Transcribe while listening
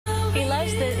He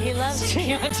loves being on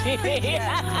TV.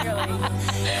 Yes, really.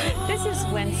 This is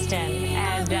Winston,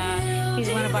 and he's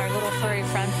one of our little furry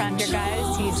friender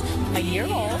guys. He's a year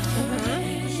old.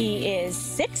 He is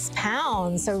 6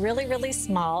 pounds, so really, really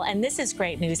small. And this is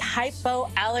great news.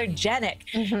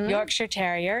 Hypoallergenic Yorkshire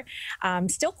Terrier.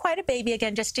 Still quite a baby,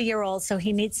 again, just a year old, so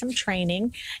he needs some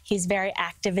training. He's very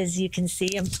active, as you can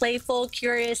see, and playful,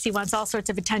 curious. He wants all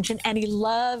sorts of attention, and he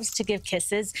loves to give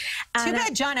kisses. Too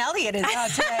bad John Elliott is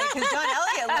out today, because John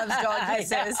Elliott loves dog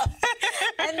kisses.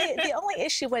 And the only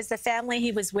issue was the family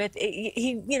he was with.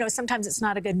 He you know, sometimes it's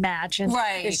not a good match, and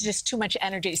there's just too much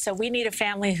energy. So we need a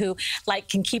family who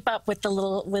can keep up with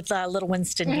little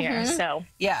Winston here. So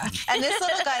yeah, and this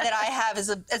little guy that I have is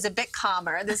a bit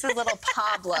calmer. This is little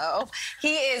Pablo.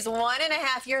 He is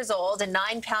 1.5 years old, a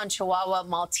 9-pound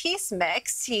Chihuahua-Maltese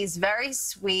mix. He's very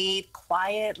sweet,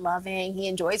 quiet, loving. He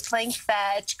enjoys playing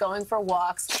fetch, going for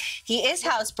walks. He is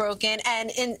housebroken,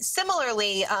 and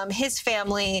similarly, his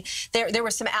family, there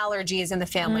were some allergies in the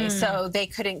family, so they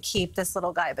couldn't keep this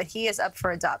little guy, but he is up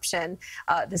for adoption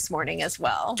this morning as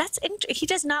well. He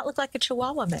does not look like a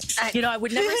Chihuahua mix. You know, I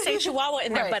would never say Chihuahua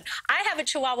in there, but I have a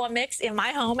Chihuahua mix in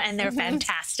my home, and they're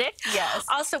fantastic. Yes.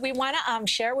 Also, we want to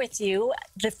share with you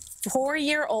the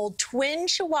 4-year-old twin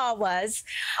Chihuahuas.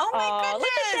 Oh my goodness!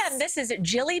 Look at them. This is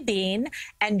Jilly Bean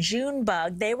and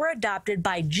Junebug. They were adopted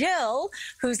by Jill,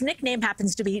 whose nickname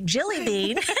happens to be Jilly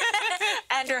Bean,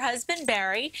 and her husband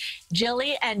Barry.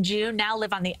 Jilly and June now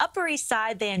live on the Upper East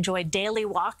Side. They enjoy daily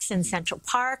walks in Central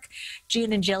Park.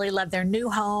 June and Jilly love their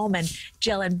new home, and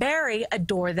Jill and Barry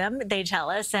adore them, they tell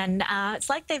us, and it's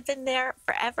like they've been there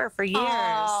forever, for years.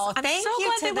 Oh, I'm thank so you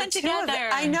glad to they the went two together. of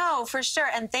them. I know, for sure,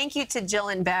 and thank you to Jill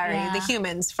and Barry, the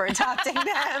humans, for adopting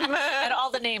them. And all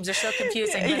the names are so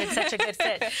confusing, but it's such a good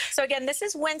fit. So again, this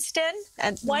is Winston,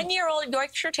 a 1-year-old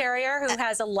Yorkshire Terrier who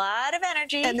has a lot of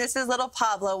energy. And this is little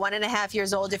Pablo, 1.5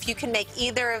 years old. If you can make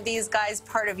either of these guys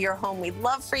part of your home, we'd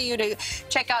love for you to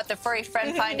check out the Furry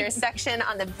Friend Finder section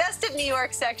on the Best of New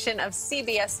York section of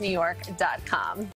CBSNewYork.com.